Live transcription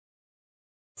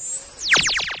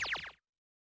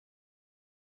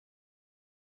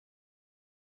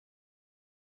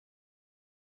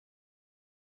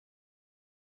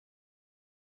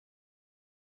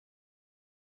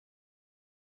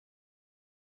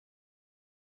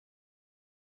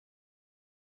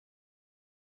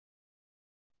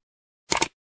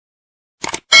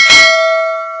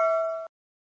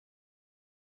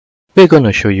We're going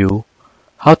to show you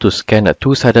how to scan a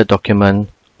two-sided document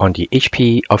on the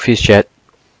HP OfficeJet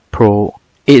Pro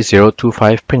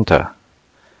 8025 printer.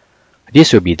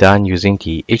 This will be done using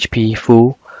the HP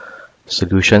Full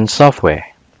Solution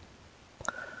software.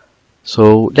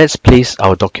 So let's place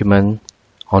our document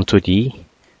onto the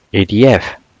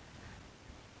ADF.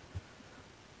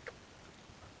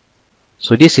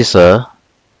 So this is a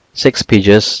 6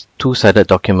 pages two-sided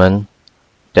document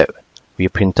that we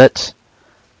printed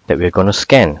that we're going to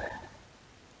scan.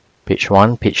 Page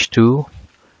 1, page 2,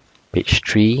 page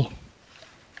 3,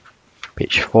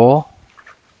 page 4,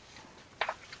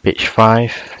 page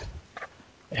 5,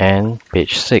 and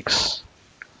page 6.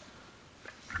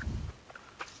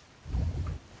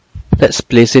 Let's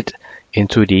place it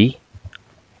into the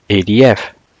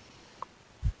ADF.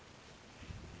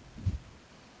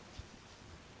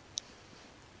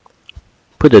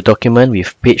 Put the document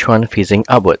with page 1 facing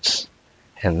upwards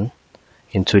and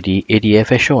into the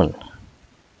ADF as shown.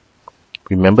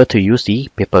 Remember to use the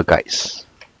paper guides.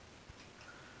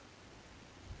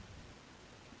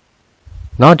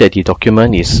 Now that the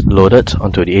document is loaded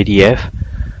onto the ADF,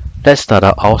 let's start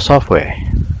up our software.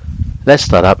 Let's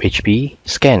start up HP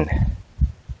Scan.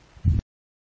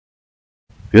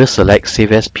 We'll select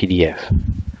Save as PDF.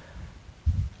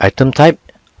 Item type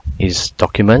is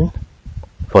document.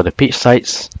 For the page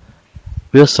size,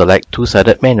 we'll select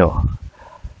two-sided manual.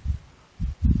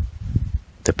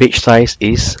 The page size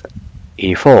is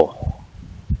A4.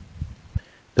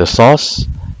 The source,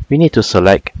 we need to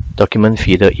select document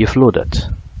feeder if loaded.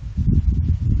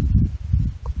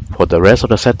 For the rest of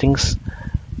the settings,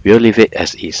 we'll leave it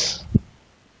as is.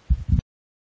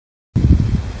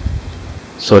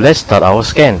 So let's start our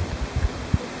scan.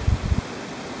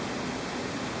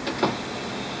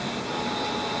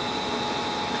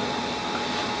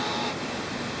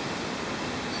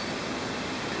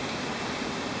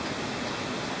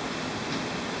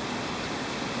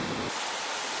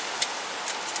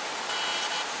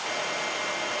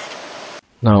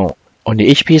 Now, on the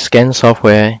HP Scan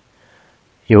software,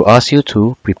 it will ask you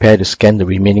to prepare to scan the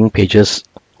remaining pages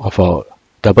of our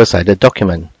double-sided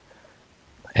document.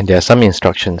 And there are some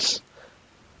instructions.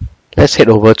 Let's head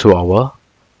over to our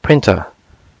printer.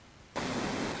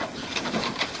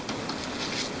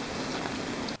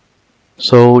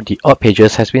 So the odd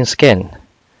pages has been scanned.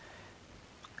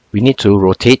 We need to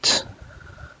rotate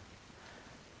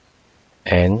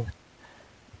and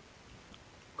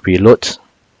reload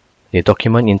the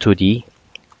document into the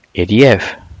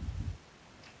ADF.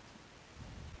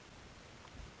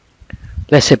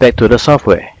 Let's head back to the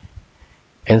software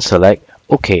and select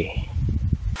OK.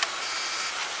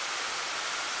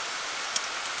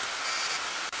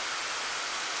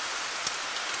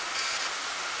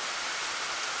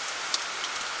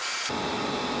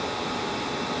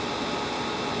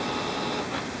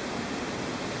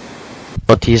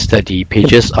 Notice that the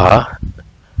pages are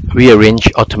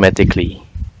rearranged automatically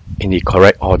in the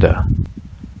correct order.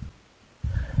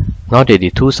 Now that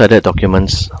the two-sided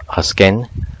documents are scanned,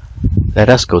 let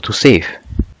us go to Save.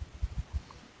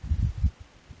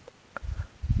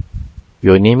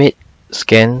 We'll name it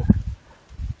Scan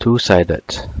Two-Sided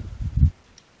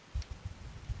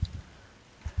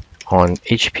on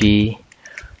HP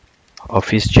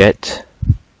OfficeJet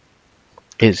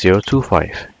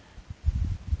 8025.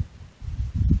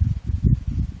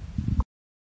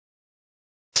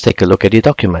 Let's take a look at the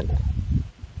document.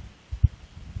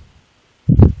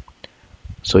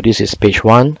 So this is page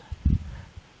 1,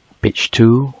 page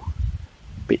 2,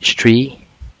 page 3,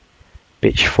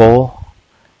 page 4,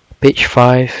 page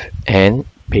 5, and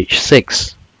page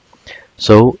 6.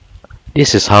 So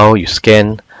this is how you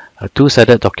scan a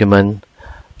two-sided document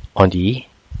on the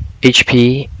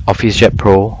HP OfficeJet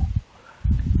Pro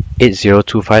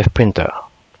 8025 printer.